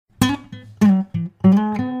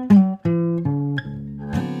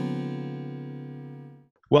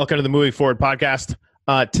Welcome to the Moving Forward podcast.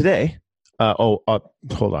 Today, hold on.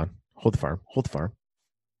 Hold the farm.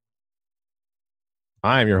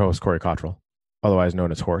 I am your host, Corey Cottrell, otherwise known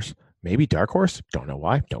as Horse. Maybe Dark Horse. Don't know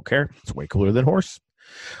why. Don't care. It's way cooler than Horse.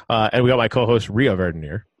 And we got my co-host, Rio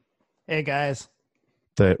Verdenier. Hey, guys.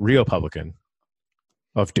 The Republican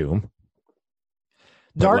of Doom.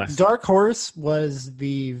 Dark Horse was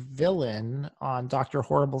the villain on Dr.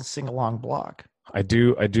 Horrible's sing-along blog. I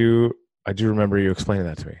do remember you explaining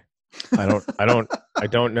that to me. I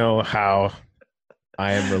don't know how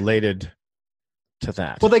I am related to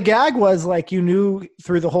that. Well, the gag was like you knew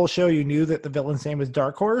through the whole show, you knew that the villain's name was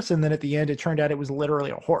Dark Horse, and then at the end, it turned out it was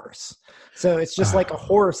literally a horse. So it's just like a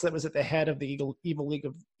horse that was at the head of the evil League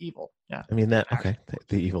of Evil. Yeah, I mean that. Okay,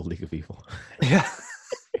 the evil League of Evil. Yeah.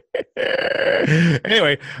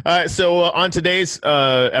 Anyway, so on today's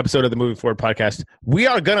episode of the Moving Forward podcast, we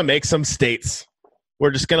are gonna make some states.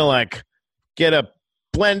 We're just gonna get a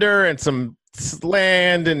blender and some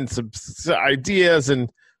land and some ideas,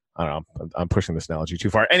 and I don't know. I'm pushing this analogy too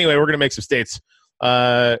far. Anyway, we're gonna make some states.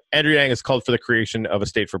 Andrew Yang has called for the creation of a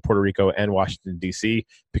state for Puerto Rico and Washington D.C.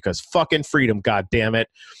 because fucking freedom, god damn it.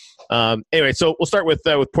 Anyway, so we'll start with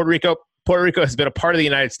Puerto Rico. Puerto Rico has been a part of the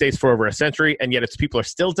United States for over a century, and yet its people are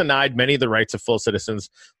still denied many of the rights of full citizens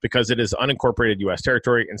because it is unincorporated U.S.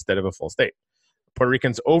 territory instead of a full state. Puerto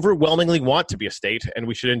Ricans overwhelmingly want to be a state, and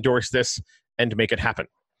we should endorse this and make it happen.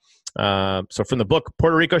 So from the book,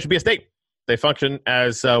 Puerto Rico should be a state. They function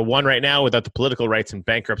as one right now without the political rights and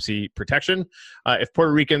bankruptcy protection. If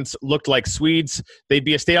Puerto Ricans looked like Swedes, they'd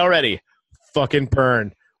be a state already. Fucking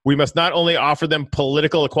burn. We must not only offer them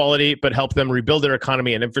political equality, but help them rebuild their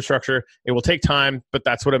economy and infrastructure. It will take time, but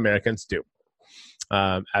that's what Americans do.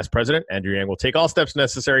 As president, Andrew Yang will take all steps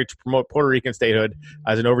necessary to promote Puerto Rican statehood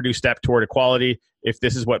as an overdue step toward equality if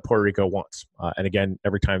this is what Puerto Rico wants. And again,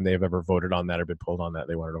 every time they've ever voted on that or been pulled on that,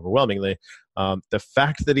 they want it overwhelmingly. The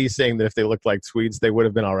fact that he's saying that if they looked like Swedes, they would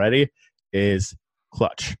have been already is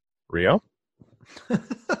clutch. Rio?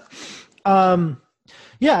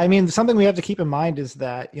 Yeah, I mean, something we have to keep in mind is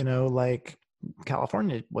that,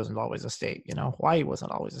 California wasn't always a state, Hawaii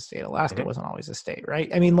wasn't always a state, Alaska wasn't always a state, right?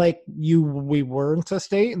 I mean, we weren't a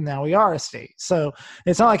state and now we are a state. So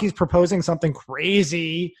it's not like he's proposing something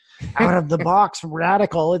crazy out of the box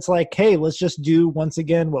radical. It's like, hey, let's just do once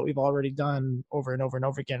again what we've already done over and over and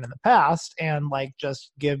over again in the past and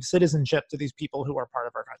just give citizenship to these people who are part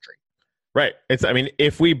of our country. Right.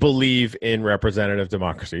 If we believe in representative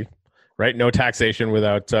democracy, right? No taxation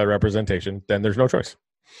without representation, then there's no choice.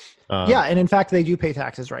 Yeah, and in fact, they do pay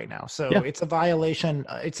taxes right now. So It's a violation.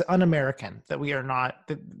 It's un-American that we are not,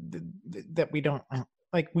 that we don't,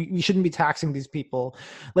 we shouldn't be taxing these people.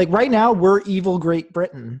 Right now, we're evil Great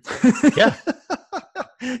Britain. Yeah.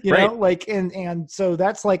 you know, and so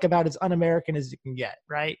that's about as un-American as you can get,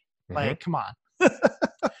 right? Come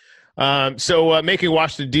on. So making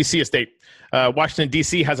Washington, D.C. a state. Washington,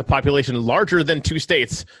 D.C. has a population larger than 2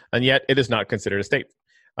 states, and yet it is not considered a state.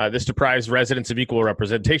 This deprives residents of equal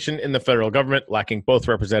representation in the federal government, lacking both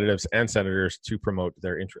representatives and senators to promote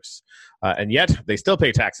their interests. And yet they still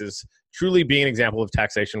pay taxes, truly being an example of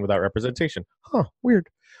taxation without representation. Huh, weird.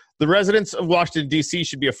 The residents of Washington, D.C.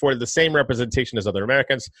 should be afforded the same representation as other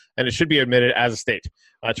Americans, and it should be admitted as a state.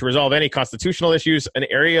 To resolve any constitutional issues, an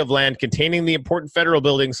area of land containing the important federal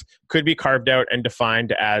buildings could be carved out and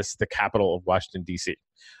defined as the capital of Washington, D.C.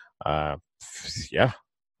 Yeah.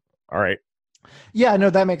 All right. Yeah,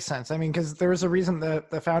 no, that makes sense. I mean, because there was a reason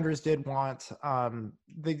the founders did want,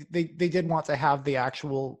 they did want to have the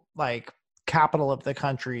actual, capital of the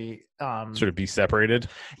country sort of be separated.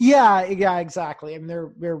 Yeah, exactly. I mean,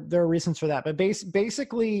 there are reasons for that, but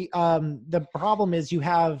basically, the problem is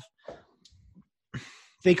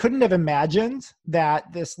they couldn't have imagined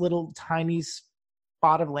that this little tiny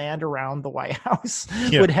spot of land around the White House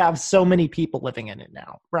would have so many people living in it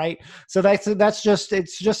now, right? So it's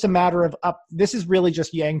just a matter of this is really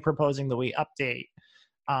just Yang proposing that we update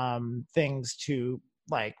things to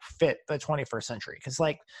fit the 21st century, because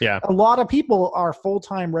a lot of people are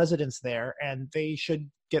full-time residents there and they should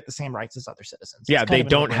get the same rights as other citizens. Yeah, they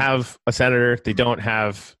don't have a senator, they don't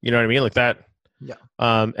have, you know what I mean, like that. Yeah.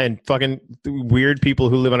 And fucking weird people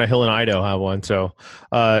who live on a hill in Idaho have one. So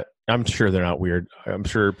I'm sure they're not weird. I'm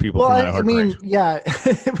sure people from Idaho. I mean, yeah.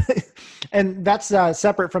 And that's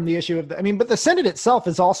separate from the issue of but the Senate itself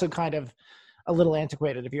is also kind of a little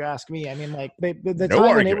antiquated, if you ask me. I mean, at the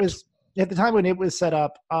time when it was set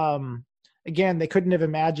up, again, they couldn't have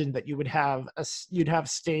imagined that you'd have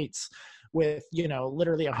states with,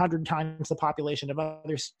 literally 100 times the population of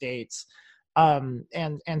other states. And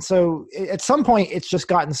so at some point it's just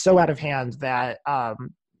gotten so out of hand that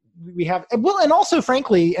we have, well, and also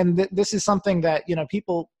frankly, and this is something that, you know,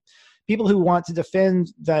 people who want to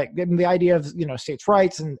defend that, the idea of, you know, states'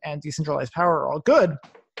 rights and decentralized power are all good.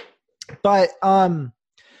 But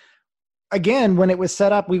again, when it was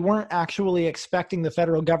set up, we weren't actually expecting the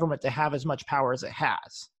federal government to have as much power as it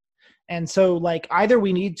has. And so, like, either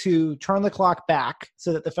we need to turn the clock back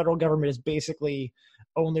so that the federal government is basically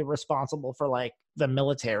only responsible for, like, the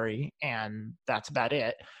military, and that's about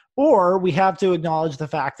it. Or we have to acknowledge the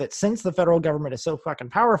fact that since the federal government is so fucking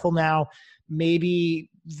powerful now, maybe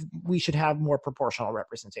we should have more proportional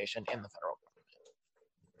representation in the federal government.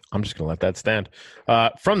 I'm just going to let that stand.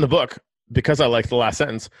 From the book, because I like the last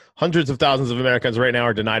sentence, hundreds of thousands of Americans right now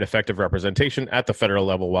are denied effective representation at the federal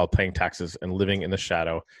level while paying taxes and living in the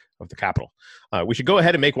shadow of the Capitol. We should go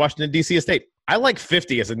ahead and make Washington, D.C. a state. I like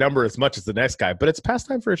 50 as a number as much as the next guy, but it's past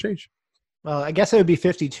time for a change. Well, I guess it would be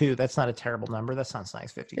 52. That's not a terrible number. That sounds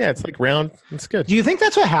nice, 52. Yeah, it's like round. It's good. Do you think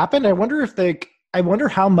that's what happened? I wonder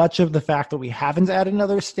how much of the fact that we haven't added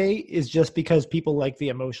another state is just because people like the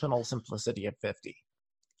emotional simplicity of 50.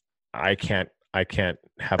 I can't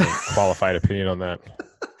have a qualified opinion on that.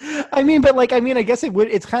 I mean, I guess it would.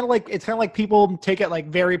 It's kind of like people take it like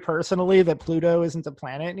very personally that Pluto isn't a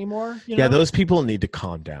planet anymore. You know? Yeah, those people need to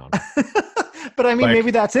calm down. But I mean, like,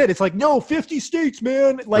 maybe that's it. It's like, no, 50 states,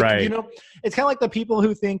 man. Like, right. You know, it's kind of like the people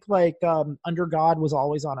who think like under God was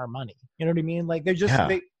always on our money. You know what I mean? Like they're just,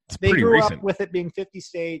 they grew recent. up with it being 50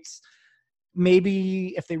 states.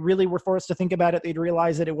 Maybe if they really were forced to think about it, they'd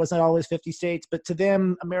realize that it wasn't always 50 states, but to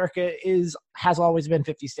them, America has always been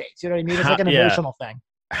 50 states. You know what I mean? It's like an emotional thing.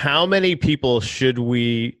 How many people should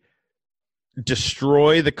we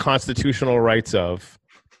destroy the constitutional rights of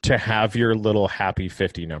to have your little happy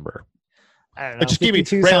 50 number? I don't know. Just give me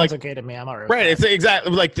sounds like, okay to me. I'm all right. Right. It's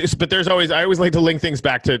exactly like this, but I always like to link things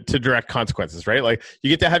back to direct consequences, right? Like you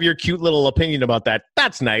get to have your cute little opinion about that.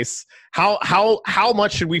 That's nice. How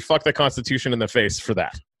much should we fuck the Constitution in the face for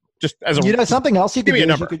that? Just as a, something else you could do is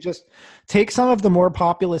number. you could just take some of the more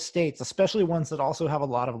populous states, especially ones that also have a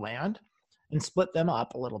lot of land, and split them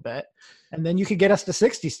up a little bit, and then you could get us to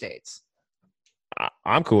 60 states.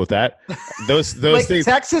 I'm cool with that. Those like states,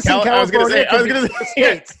 Texas and California. I was gonna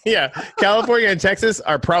say, yeah. California and Texas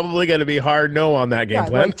are probably going to be hard no on that game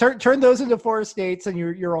plan. Like turn those into 4 states, and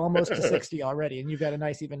you're almost to 60 already, and you've got a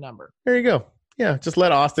nice even number. There you go. Yeah, just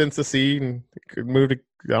let Austin secede and move to,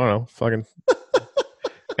 I don't know, fucking.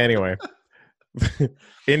 Anyway,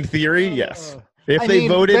 in theory, yes. If they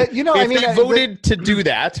voted to do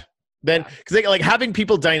that. Then, because like having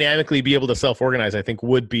people dynamically be able to self-organize, I think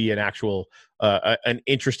would be an actual an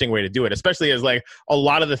interesting way to do it. Especially as like a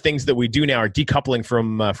lot of the things that we do now are decoupling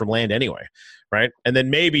from land anyway, right? And then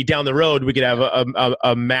maybe down the road we could have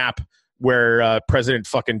a map where President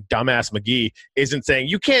fucking dumbass McGee isn't saying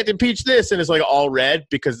you can't impeach this, and it's like all red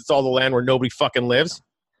because it's all the land where nobody fucking lives.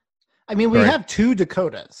 I mean, we have 2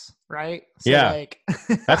 Dakotas, right? So yeah, like,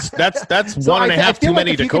 that's so 1.5 too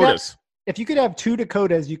many Dakotas. If you could have 2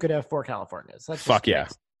 Dakotas, you could have 4 Californias. That's fuck yeah.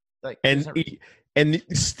 Like, and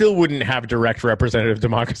still wouldn't have direct representative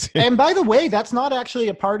democracy. And by the way, that's not actually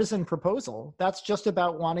a partisan proposal. That's just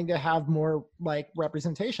about wanting to have more like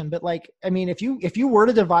representation. But like, I mean, if you were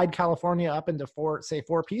to divide California up into 4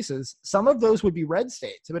 pieces, some of those would be red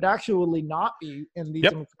states. It would actually not be in the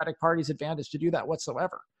Democratic Party's advantage to do that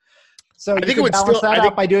whatsoever. So I think it would balance that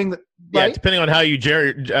out by doing the right? Yeah, depending on how you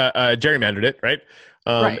gerrymandered it, right?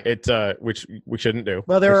 Right. Which we shouldn't do.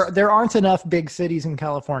 Well, there aren't enough big cities in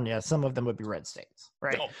California. Some of them would be red states,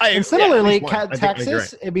 right? And similarly,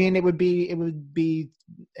 Texas. I mean, it would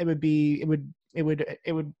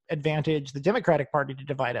advantage the Democratic Party to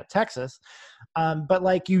divide up Texas, but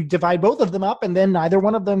like you divide both of them up, and then neither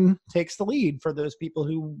one of them takes the lead for those people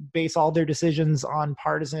who base all their decisions on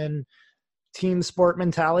partisan team sport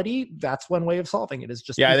mentality. That's one way of solving it. Is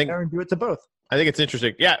just I think and do it to both. I think it's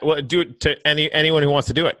interesting. Yeah, well, do it to anyone who wants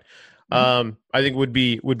to do it. I think would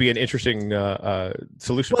be an interesting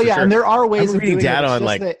solution. Well, for sure. And there are ways of doing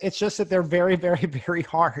it. It's just that they're very, very, very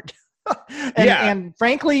hard. And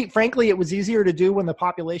frankly, it was easier to do when the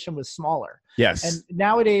population was smaller. Yes. And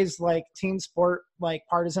nowadays, like team sport, like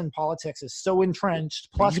partisan politics is so entrenched.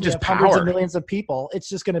 Plus, we have hundreds of millions of people. It's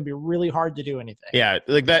just going to be really hard to do anything. Yeah,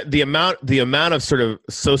 like that. The amount of sort of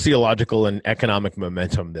sociological and economic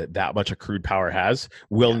momentum that much accrued power has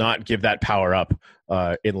will not give that power up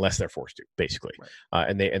unless they're forced to, basically. Right.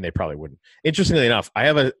 And they probably wouldn't. Interestingly enough, I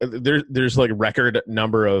have there's like record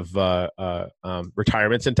number of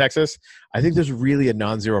retirements in Texas. I think there's really a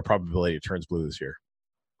non-zero probability it turns blue this year.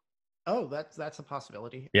 Oh, that's a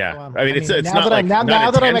possibility. Yeah, I mean, it's now not that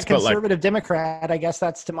intense, I'm a conservative Democrat, I guess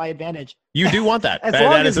that's to my advantage. You do want that.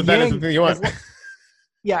 That is the thing you want.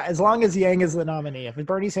 Yeah, as long as Yang is the nominee. If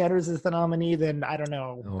Bernie Sanders is the nominee, then I don't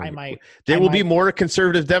know. There will be more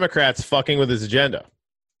conservative Democrats fucking with his agenda.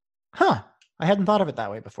 Huh. I hadn't thought of it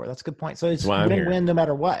that way before. That's a good point. So it's win-win no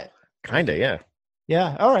matter what. Kinda, yeah.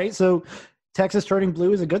 Yeah. All right. So Texas turning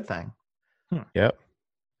blue is a good thing. Yep.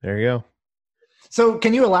 There you go. So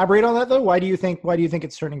can you elaborate on that though? Why do you think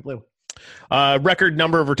it's turning blue? Record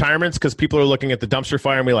number of retirements because people are looking at the dumpster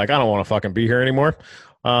fire and be like, I don't want to fucking be here anymore.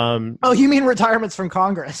 Oh, you mean retirements from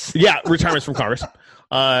Congress? Yeah, retirements from Congress.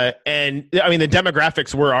 And I mean, the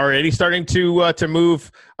demographics were already starting to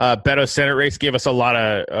move. Beto's Senate race gave us a lot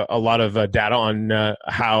of data on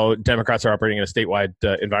how Democrats are operating in a statewide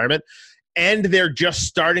environment, and they're just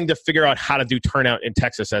starting to figure out how to do turnout in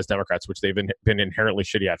Texas as Democrats, which they've been inherently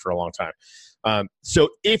shitty at for a long time. So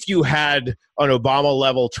if you had an Obama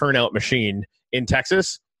level turnout machine in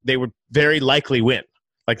Texas, they would very likely win.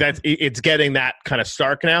 Like it's getting that kind of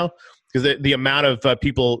stark now because the amount of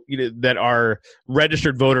people that are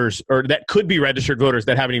registered voters or that could be registered voters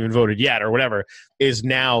that haven't even voted yet or whatever is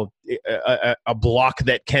now a block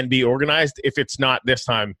that can be organized. If it's not this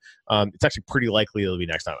time, it's actually pretty likely it'll be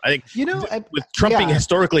next time. I think with Trump being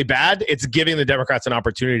historically bad, it's giving the Democrats an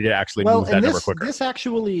opportunity to actually move that number quicker. This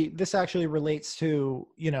actually relates to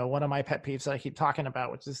one of my pet peeves that I keep talking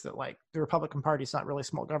about, which is that like the Republican Party is not really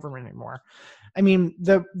small government anymore. I mean,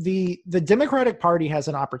 the Democratic Party has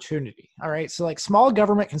an opportunity. All right, so like small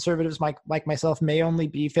government conservatives like myself may only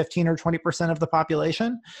be 15 or 20% of the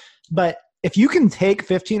population, but if you can take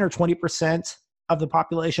 15 or 20% of the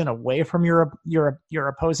population away from your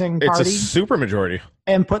opposing party, it's a super majority,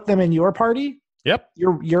 and put them in your party, yep,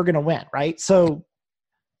 you're going to win, right? So,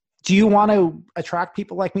 do you want to attract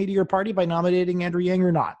people like me to your party by nominating Andrew Yang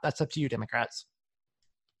or not? That's up to you, Democrats.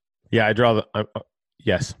 Yeah, I draw the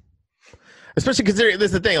yes, especially considering this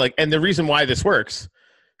is the thing. Like, and the reason why this works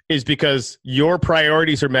is because your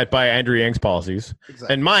priorities are met by Andrew Yang's policies,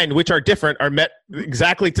 and mine, which are different, are met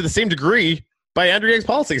exactly to the same degree by Andrew Yang's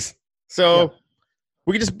policies. So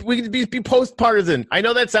we can be post partisan. I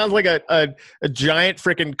know that sounds like a giant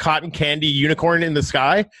freaking cotton candy unicorn in the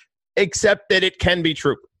sky, except that it can be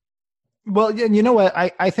true. Well, and you know what?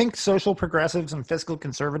 I think social progressives and fiscal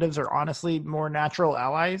conservatives are honestly more natural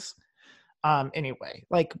allies. Anyway,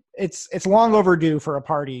 like it's long overdue for a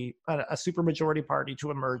party, a supermajority party to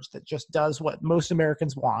emerge that just does what most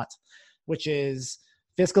Americans want, which is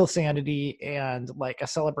fiscal sanity and like a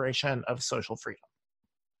celebration of social freedom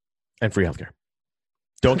and free healthcare.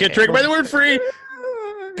 Don't get triggered by the word free.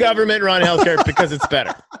 Government run healthcare because it's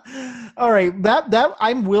better. All right, that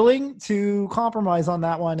I'm willing to compromise on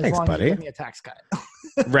that one as long as you give me a tax cut.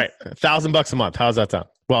 Right, $1,000 a month. How's that sound?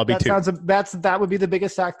 Well, I'll be that would be the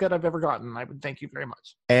biggest tax cut I've ever gotten. I would thank you very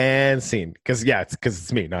much. And scene, because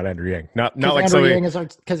it's me, not Andrew Yang, not like Andrew Yang is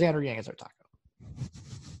because Andrew Yang is our taco.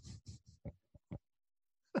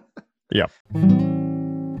 Yeah.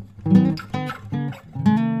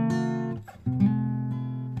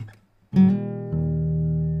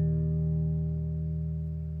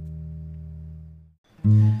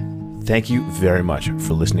 Thank you very much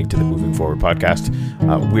for listening to the Moving Forward podcast.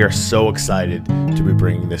 We are so excited to be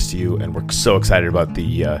bringing this to you, and we're so excited about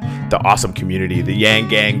the awesome community, the Yang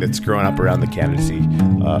gang that's growing up around the candidacy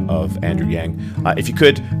of Andrew Yang. If you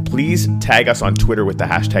could, please tag us on Twitter with the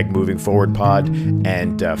hashtag Moving Forward Pod,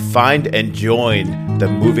 and find and join the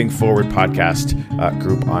Moving Forward podcast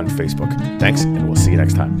group on Facebook. Thanks, and we'll see you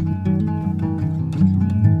next time.